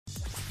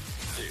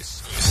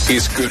This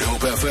is Good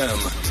Hope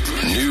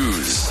FM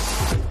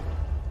News.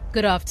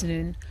 Good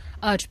afternoon.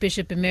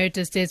 Archbishop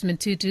Emeritus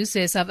Desmond Tutu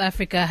says South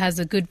Africa has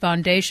a good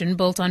foundation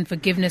built on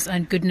forgiveness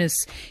and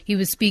goodness. He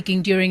was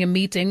speaking during a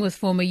meeting with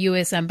former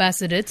U.S.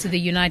 Ambassador to the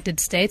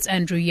United States,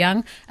 Andrew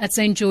Young, at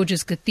St.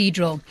 George's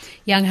Cathedral.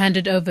 Young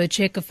handed over a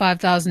check of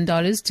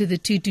 $5,000 to the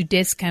Tutu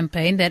Desk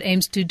campaign that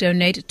aims to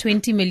donate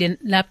 20 million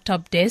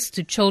laptop desks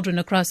to children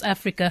across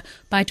Africa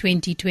by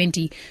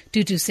 2020.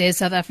 Tutu says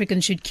South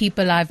Africans should keep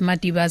alive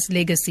Madiba's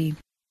legacy.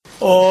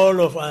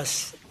 All of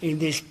us in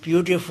this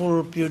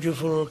beautiful,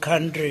 beautiful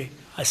country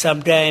are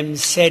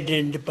sometimes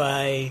saddened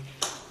by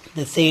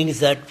the things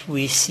that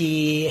we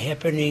see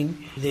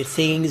happening, the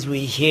things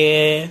we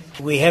hear.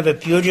 We have a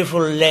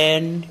beautiful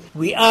land.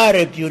 We are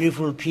a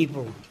beautiful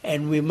people.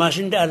 And we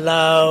mustn't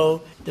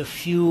allow the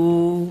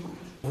few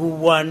who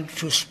want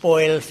to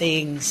spoil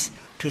things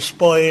to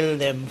spoil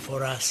them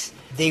for us.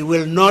 They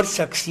will not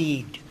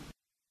succeed.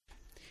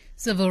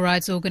 Civil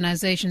rights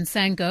organization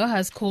SANCO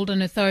has called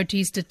on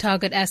authorities to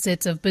target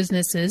assets of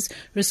businesses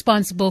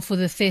responsible for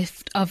the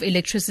theft of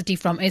electricity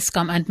from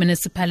Eskom and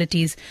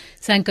municipalities.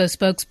 SANCO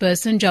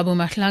spokesperson Jabu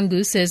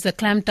Mahlangu says the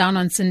clampdown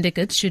on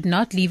syndicates should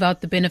not leave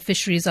out the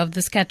beneficiaries of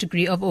this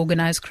category of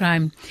organized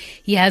crime.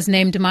 He has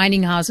named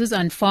mining houses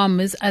and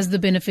farmers as the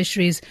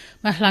beneficiaries.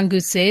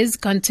 Mahlangu says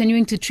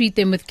continuing to treat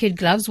them with kid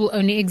gloves will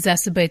only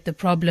exacerbate the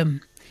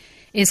problem.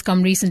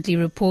 Eskom recently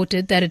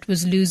reported that it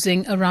was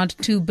losing around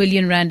 2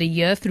 billion rand a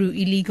year through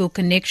illegal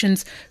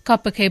connections,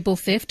 copper cable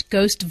theft,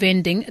 ghost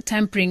vending,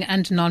 tampering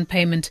and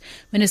non-payment.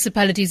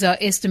 Municipalities are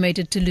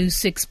estimated to lose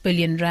 6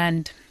 billion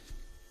rand.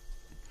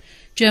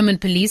 German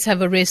police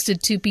have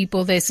arrested 2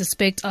 people they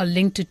suspect are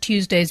linked to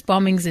Tuesday's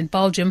bombings in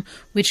Belgium,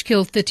 which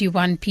killed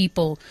 31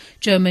 people.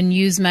 German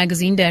news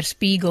magazine Der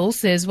Spiegel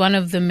says one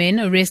of the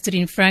men arrested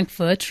in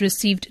Frankfurt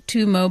received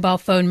 2 mobile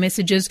phone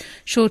messages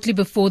shortly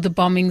before the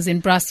bombings in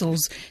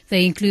Brussels.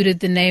 They included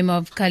the name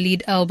of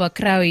Khalid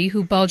El-Bakraoui,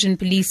 who Belgian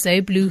police say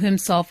blew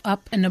himself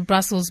up in a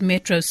Brussels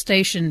metro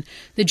station.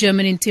 The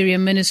German Interior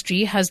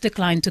Ministry has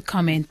declined to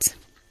comment.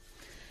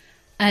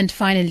 And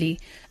finally,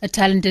 a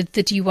talented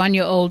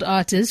 31-year-old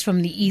artist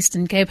from the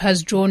Eastern Cape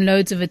has drawn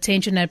loads of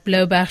attention at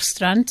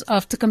Bloubergstrand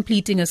after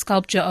completing a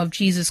sculpture of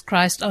Jesus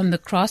Christ on the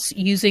cross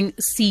using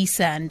sea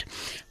sand.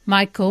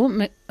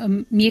 Michael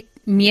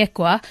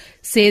Miekwa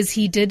says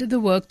he did the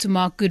work to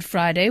mark Good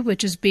Friday,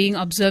 which is being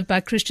observed by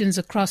Christians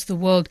across the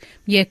world.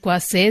 Miekwa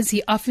says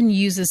he often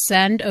uses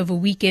sand over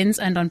weekends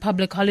and on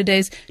public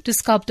holidays to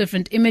sculpt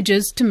different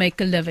images to make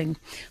a living.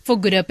 For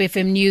Good Hope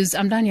FM News,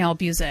 I'm Danielle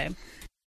Buse.